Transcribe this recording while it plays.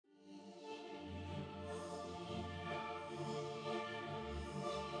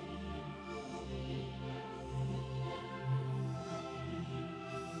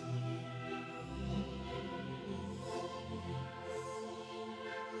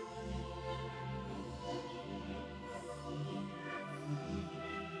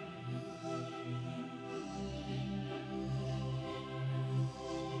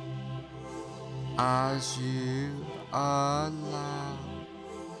as you allow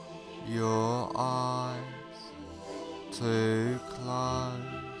your eyes to close.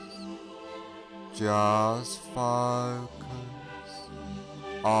 Just focus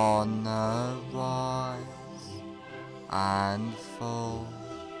on the rise and fall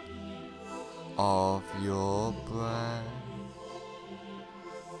of your breath,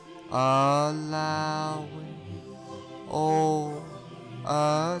 allowing all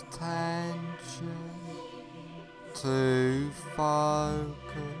attention to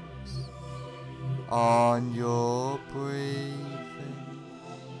focus on your breathing,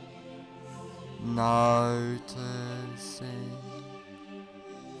 noticing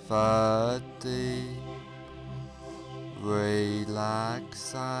the deep relaxation,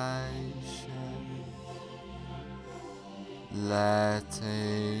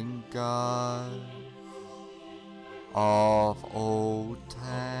 letting go of all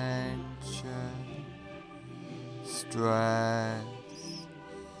tension, stress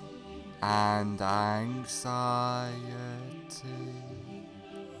and anxiety,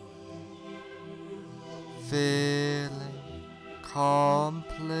 feeling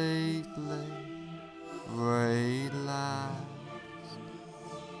completely relaxed.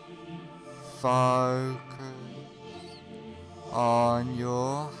 Focus on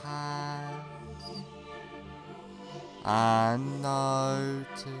your hands and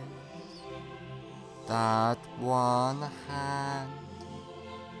notice that one hand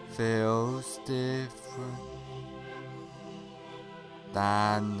feels different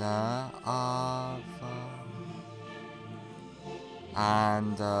than the other,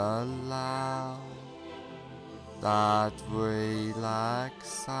 and allow that relaxation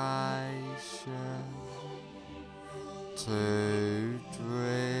to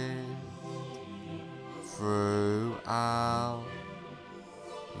drift throughout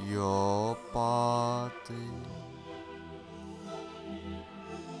your body,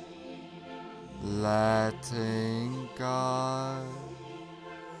 letting go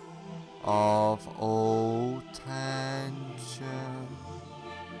of all tension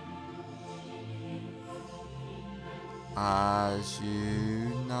as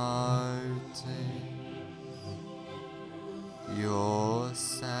you notice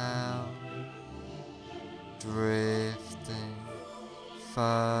yourself drifting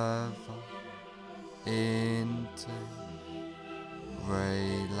further into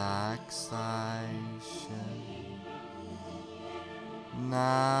relaxation.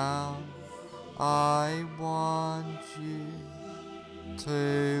 Now I want you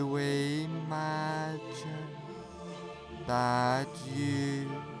to imagine that you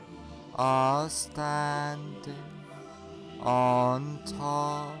are standing on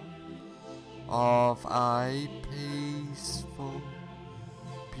top of a peaceful,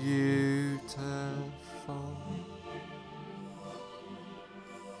 beautiful,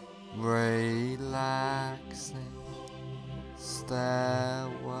 relaxing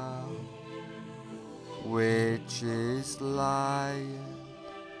stairwell, which is layered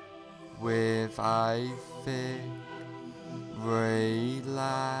with a thick,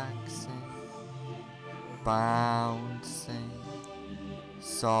 relaxing, bouncing,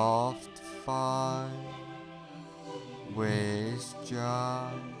 soft foam, which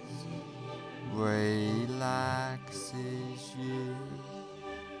just relaxes you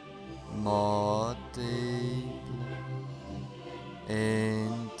more deeply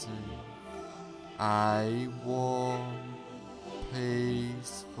into a warm,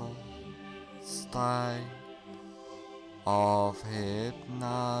 peaceful state of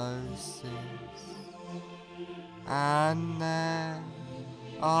hypnosis. And there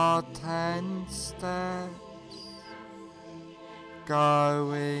are 10 steps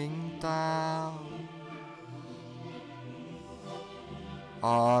going down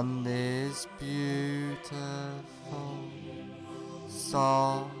on this beautiful,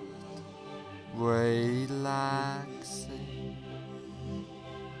 soft, relaxing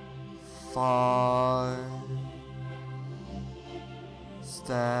foam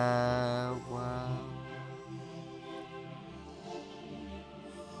stairwell.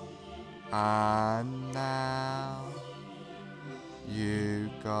 And now you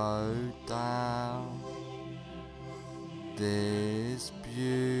go down this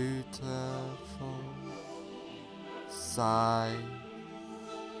beautiful, safe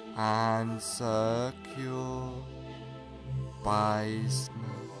and secure basement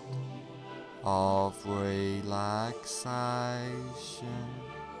of relaxation,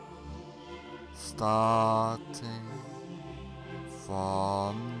 starting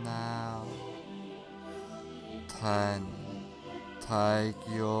from now. 10. Take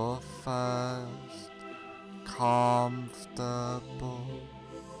your first comfortable.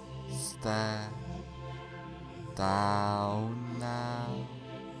 Step down now,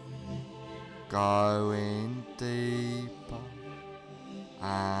 going deeper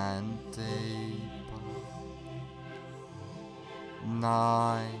and deeper.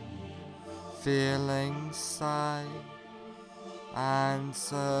 9. Feeling safe and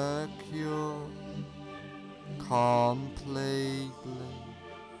secure, completely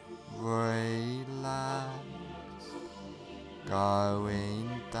relaxed, going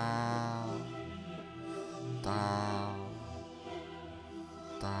down, down,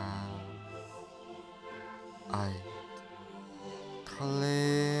 down. 8.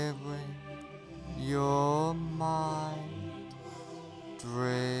 Clearing your mind,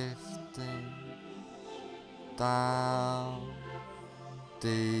 drifting down,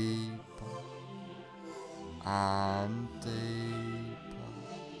 deeper and deeper.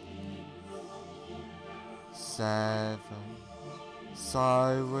 7.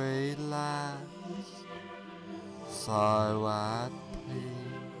 So relaxed, so at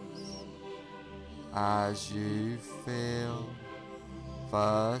peace, as you feel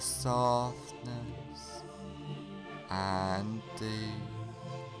the softness and deep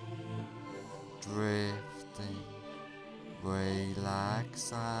drifting relaxation.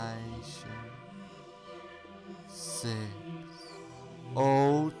 6.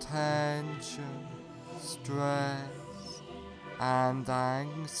 All tension, stress and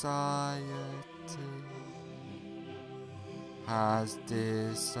anxiety has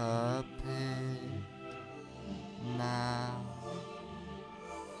disappeared now,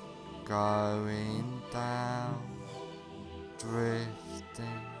 going down,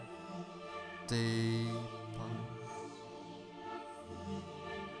 drifting deeper.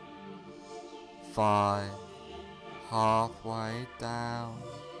 5. Halfway down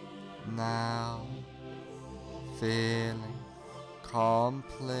now, feeling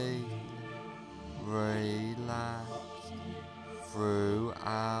completely relaxed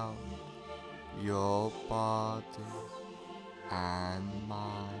throughout your body and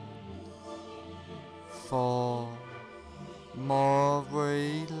mind. 4. More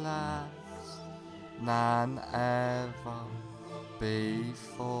relaxed than ever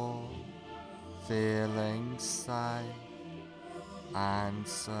before, feeling safe and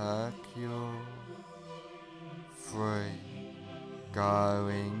secure. 3.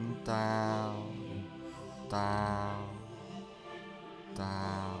 Going down, down,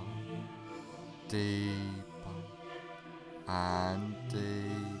 down, deeper and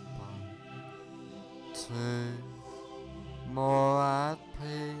deeper. 2. More at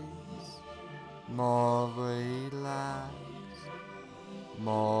peace, more relaxed,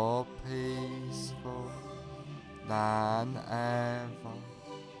 more peaceful than ever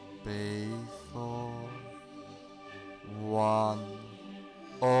before. 1.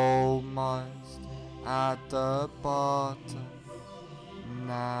 Almost at the bottom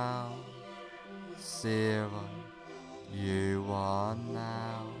now. 0. You are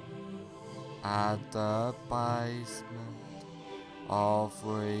now at the basement of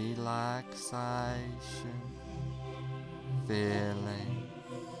relaxation, feeling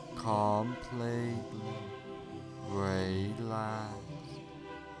completely relaxed.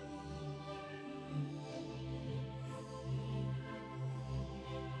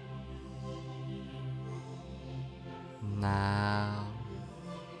 Now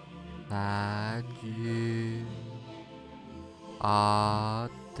that you are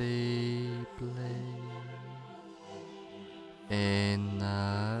deeply in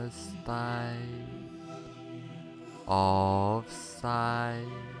a state of safe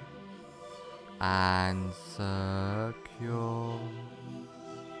and secure,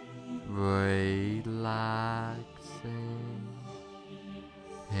 relaxing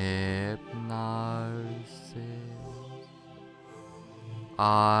hypnosis,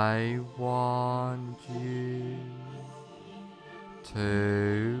 I want you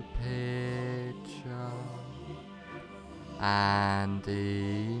to picture and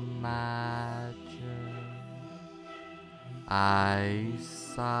imagine a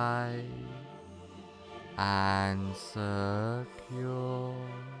safe and secure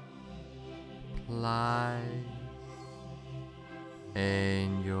place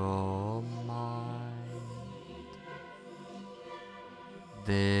in your mind.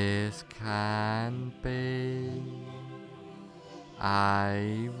 This can be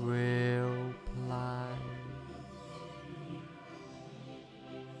a real place,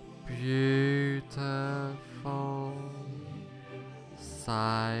 beautiful,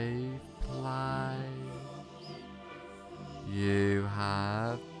 safe place you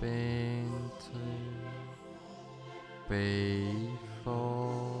have been to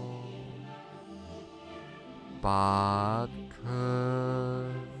before, but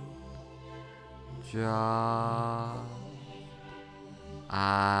could just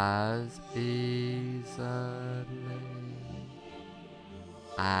as easily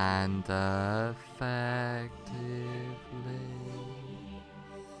and effectively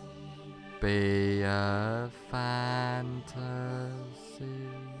be a fantasy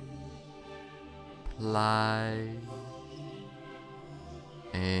play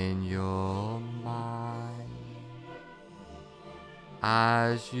in your mind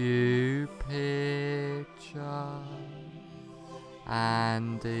as you picture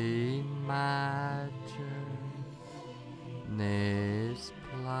and imagine this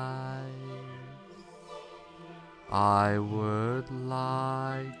place. I would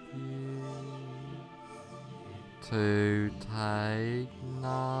like you to take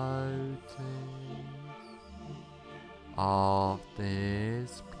notice of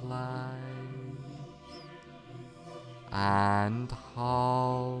this place and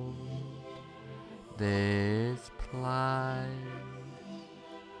hold this place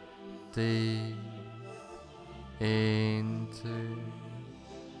deep into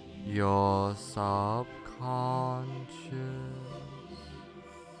your subconscious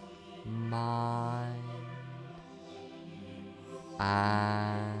mind,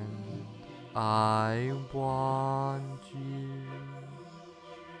 and I want you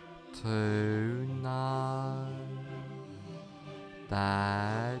to know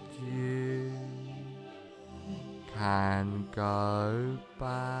that you can go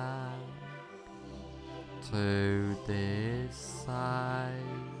back to this safe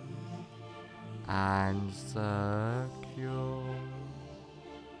and secure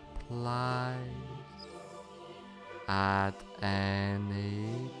place at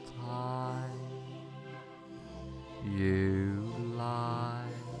any time you like,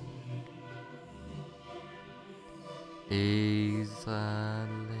 easily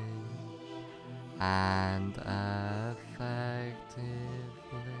and effectively.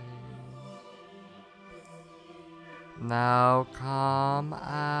 Now come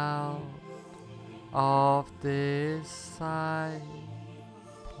out of this safe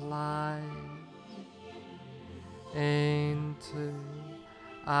place into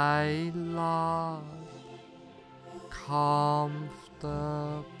a large, comfortable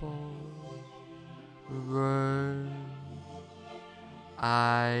room,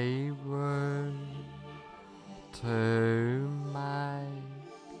 a room to make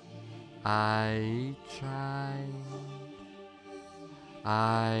a change,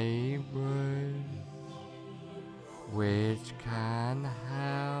 a room which can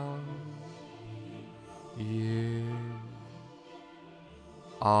help you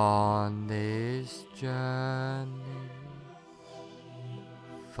on this journey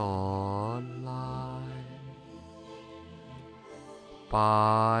for life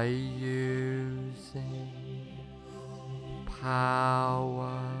by using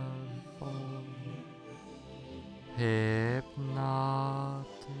powerful hypnotic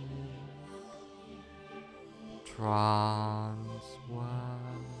trance work,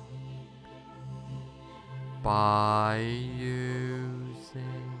 by using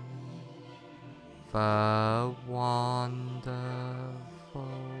the wonderful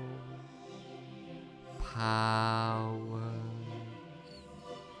powers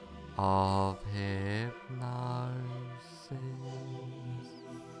of hypnosis.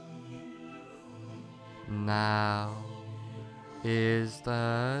 Now is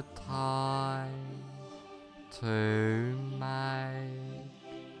the time to make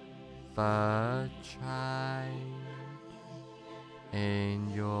the change in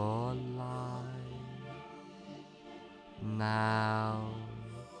your life. Now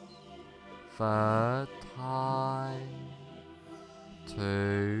the time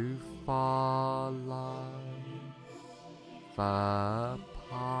to follow the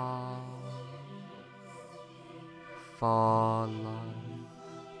path, follow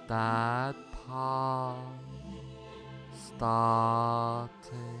that path, starting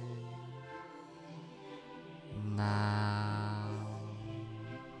now.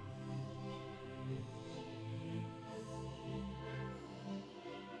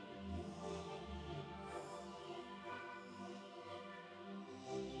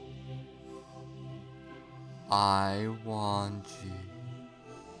 I want you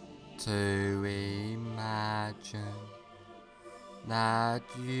to imagine that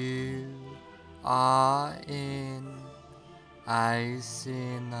you are in a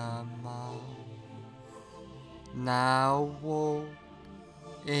cinema. Now walk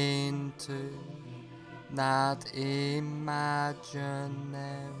into that imaginary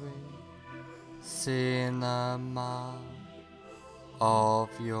cinema of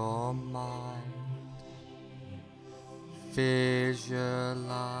your mind. Visualize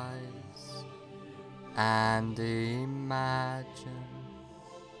and imagine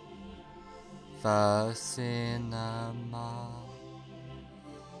the cinema.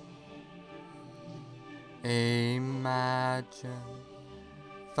 Imagine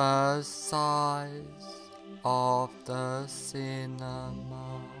the size of the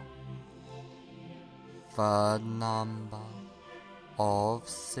cinema, the number of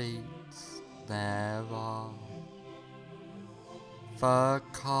seats there are, the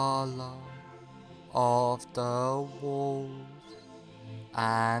color of the walls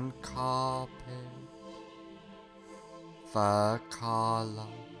and carpet, the color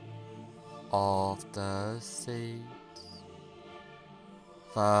of the seats,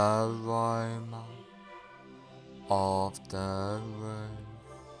 the aroma of the room,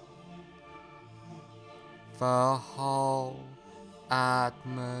 the whole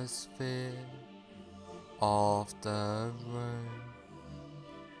atmosphere of the room.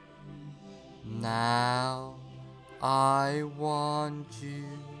 Now I want you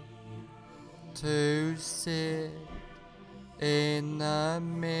to sit in the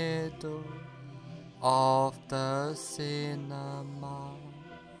middle of the cinema,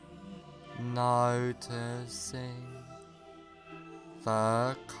 noticing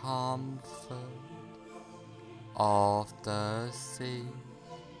the comfort of the seat.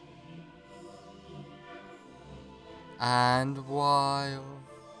 And while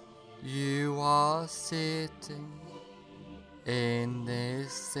you are sitting in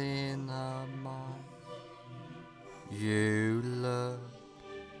this cinema, you look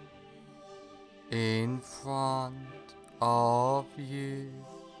in front of you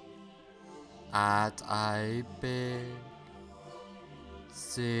at a big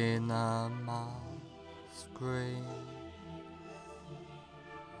cinema screen,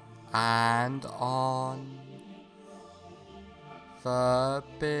 and on the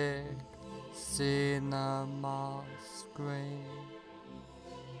big cinema screen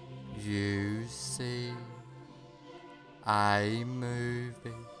you see a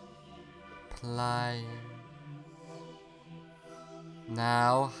movie playing.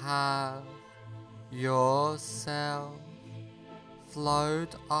 Now have yourself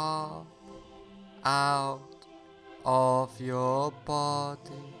float up out of your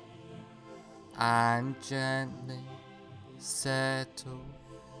body and gently settle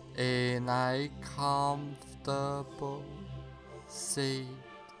in a comfortable seat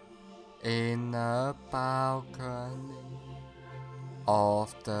in the balcony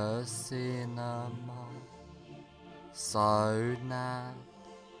of the cinema, so that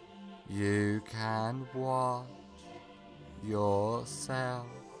you can watch yourself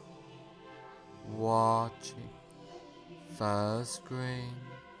watching the screen.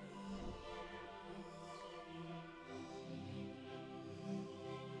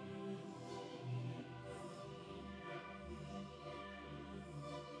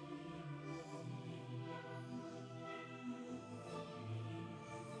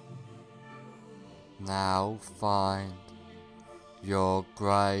 Now find your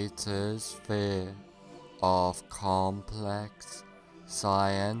greatest fear of complex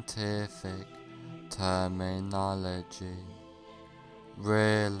scientific terminology.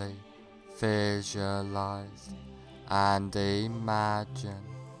 Really visualize and imagine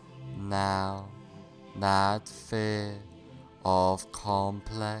now that fear of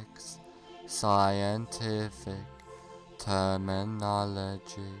complex scientific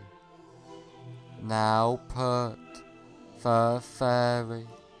terminology. Now put the very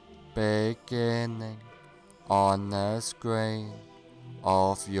beginning on the screen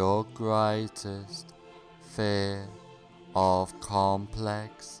of your greatest fear of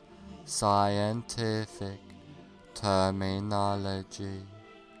complex scientific terminology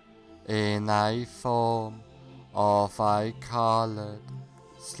in a form of a colored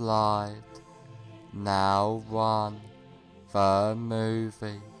slide. Now run the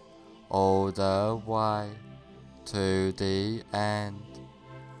movie all the way to the end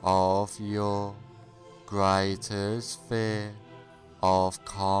of your greatest fear of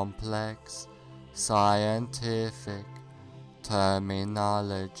complex scientific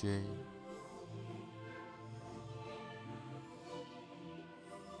terminology.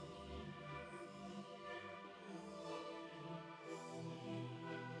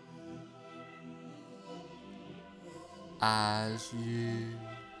 As you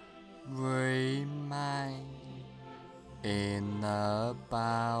remain in the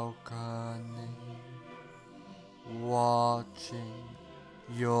balcony, watching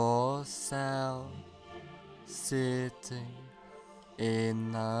yourself sitting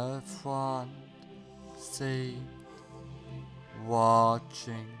in the front seat,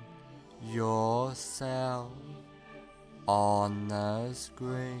 watching yourself on the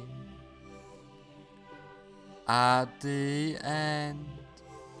screen. At the end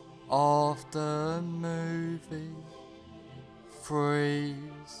of the movie,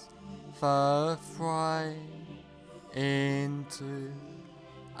 freeze the frame into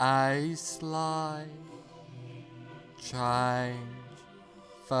a slide, change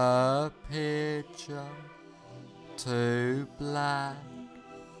the picture to black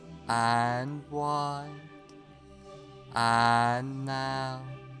and white, and now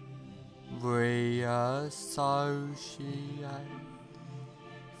reassociate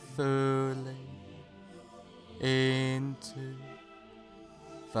fully into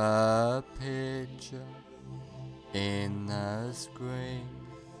the picture in the screen.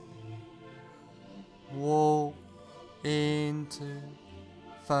 Walk into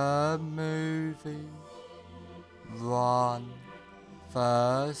the movie, run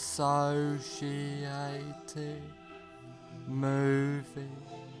the associated movie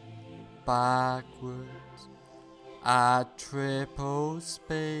backwards at triple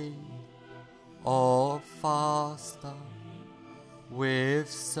speed or faster, with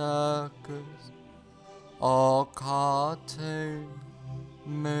circus or cartoon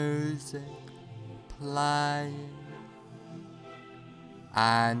music playing,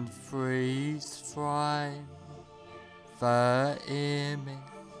 and freeze frame the image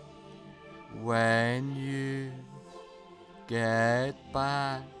when you get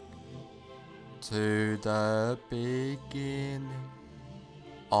back to the beginning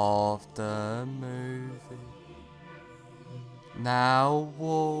of the movie. Now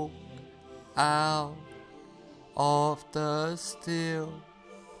walk out of the still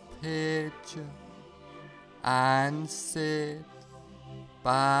picture and sit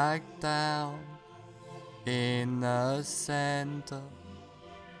back down in the center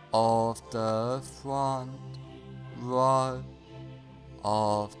of the front row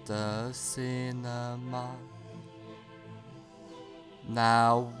of the cinema.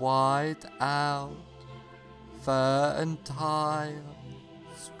 Now white out the entire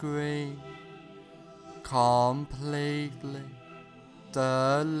screen, completely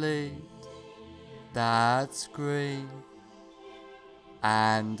delete that screen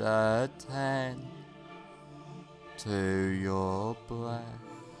and attend to your breath.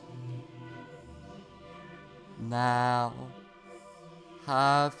 Now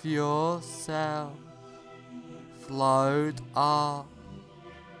have yourself float up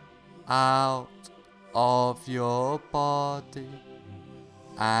out of your body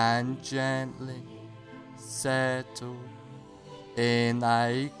and gently settle in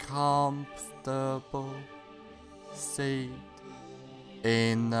a comfortable seat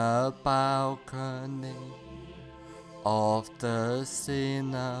in the balcony of the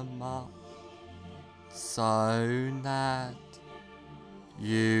cinema, so that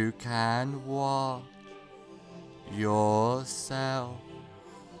you can watch yourself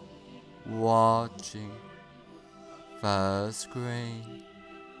watching the screen.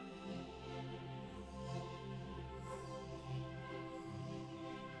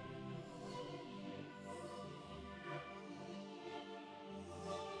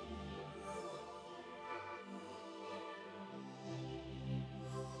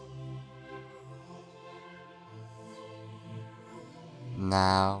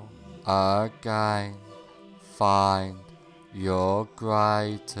 Now again, find your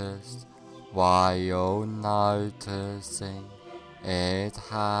greatest while noticing it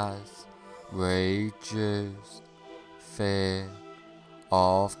has reduced fear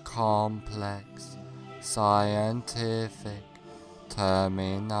of complex scientific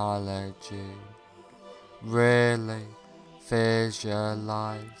terminology. Really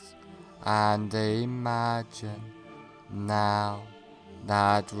visualize and imagine now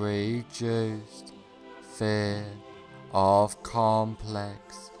that reduced fear of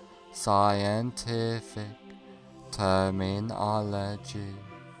complex scientific terminology.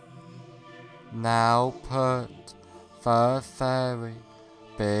 Now put the very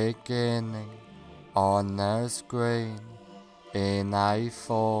beginning on the screen in a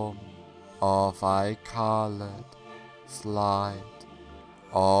form of a colored slide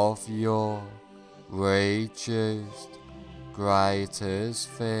of your reduced greatest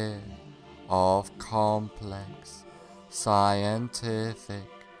fear of complex scientific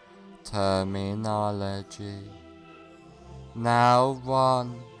terminology. Now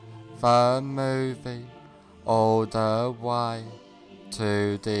run the movie all the way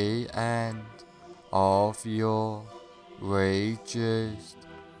to the end of your reduced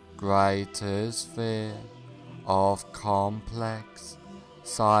greater sphere of complex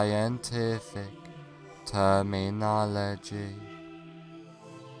scientific terminology.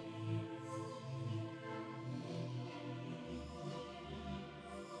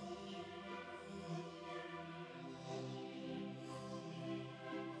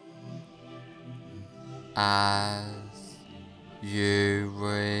 As you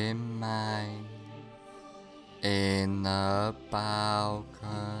remain in the balcony,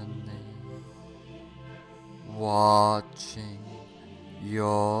 watching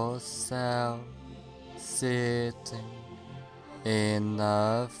yourself sitting in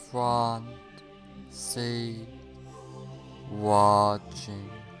the front seat, watching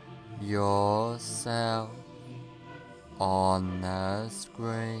yourself on the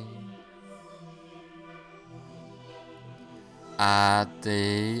screen. At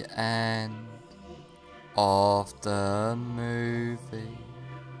the end of the movie,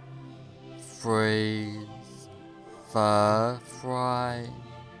 freeze the frame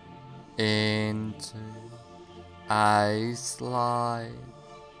into a slide,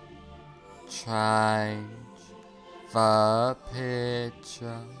 change the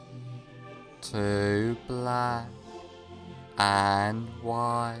picture to black and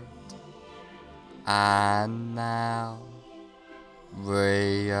white, and now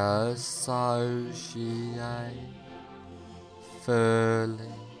reassociate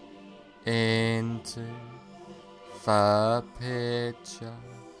fully into the picture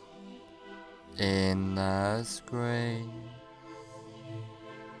in the screen.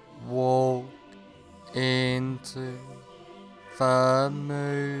 Walk into the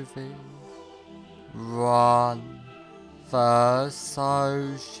movie, run the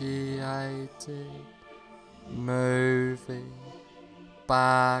associated movie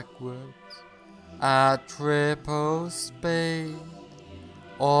backwards at triple speed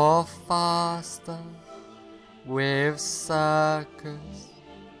or faster, with circus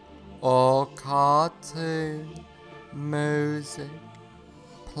or cartoon music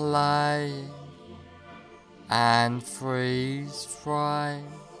playing, and freeze frame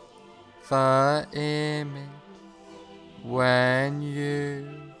the image when you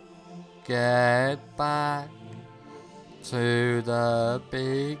get back to the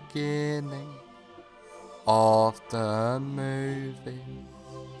beginning of the movie.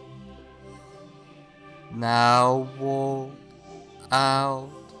 Now walk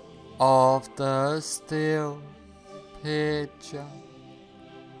out of the still picture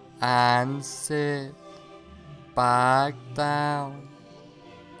and sit back down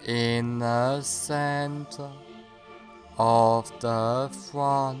in the center of the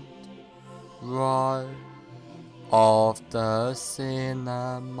front row of the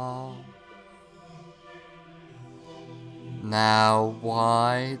cinema. Now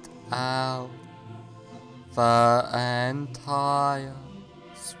wide out the entire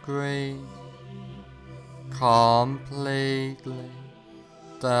screen, completely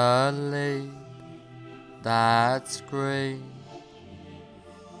delete that screen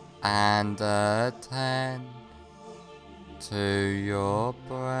and attend to your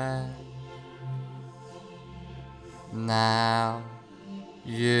breath. Now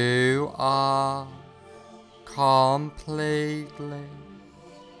you are completely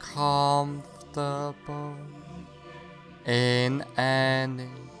comfortable in any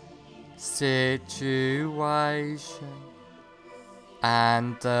situation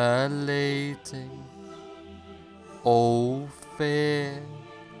and deleting all fear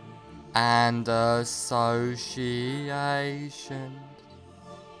and associations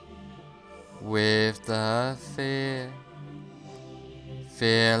with the fear,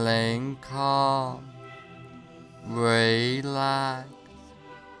 feeling calm, relaxed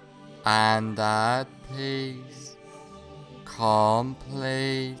and at peace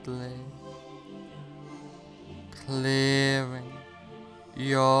completely, clearing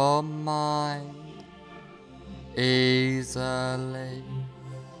your mind easily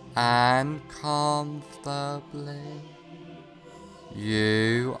and comfortably.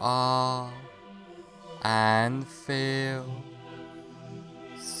 You are and feel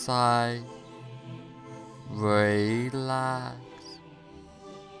safe, relaxed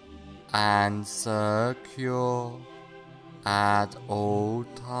and secure at all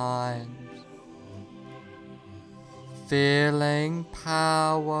times, feeling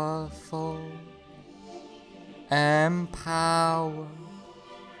powerful, empowered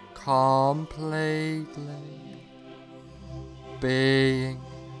completely, being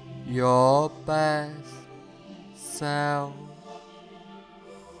your best yourself.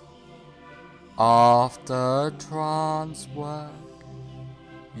 After trance work,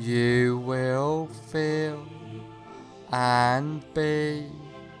 you will feel and be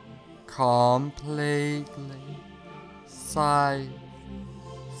completely safe,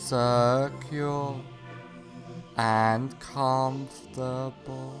 secure, and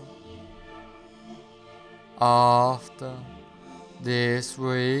comfortable. After this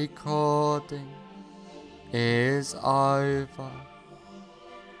recording is over,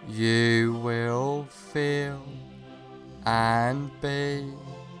 you will feel and be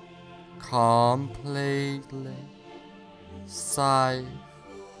completely safe,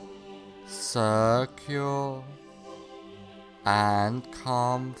 secure, and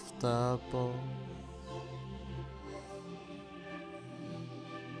comfortable.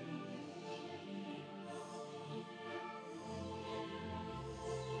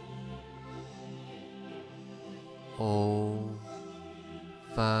 All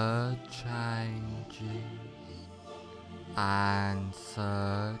the changes and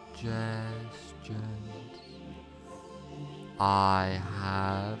suggestions I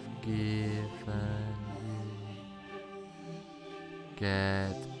have given you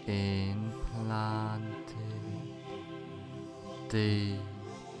get implanted deep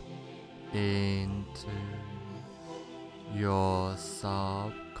into your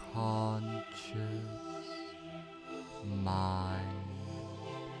subconscious mind.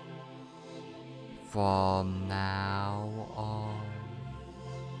 From now on,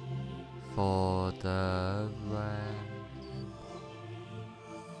 for the rest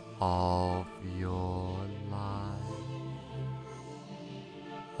of your life,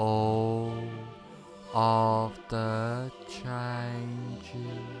 all of the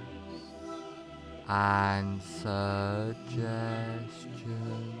changes and suggestions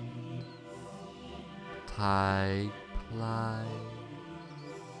take place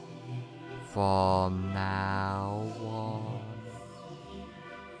from now on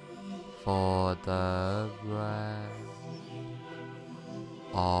for the rest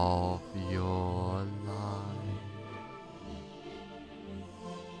of your life.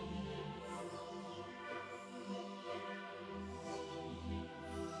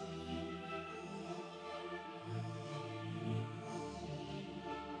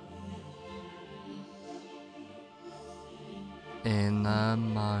 In a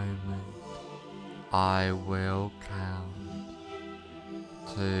moment, I will count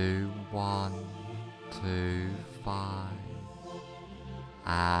to 1 to 5,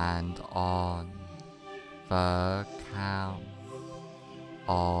 and on the count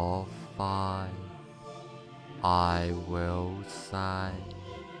of 5, I will say,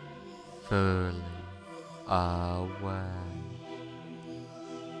 fully aware.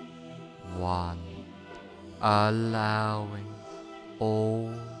 1. Allowing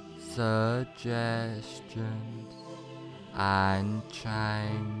all suggestions and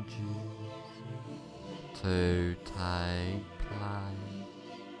changes to take place.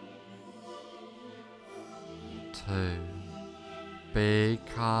 2.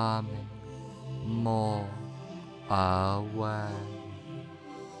 Becoming more aware.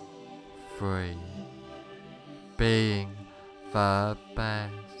 3. Being the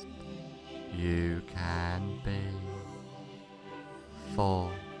best you can be.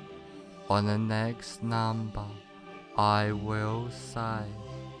 4. On the next number, I will say,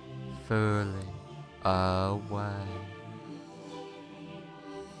 fully aware.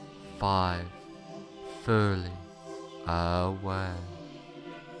 5. Fully aware.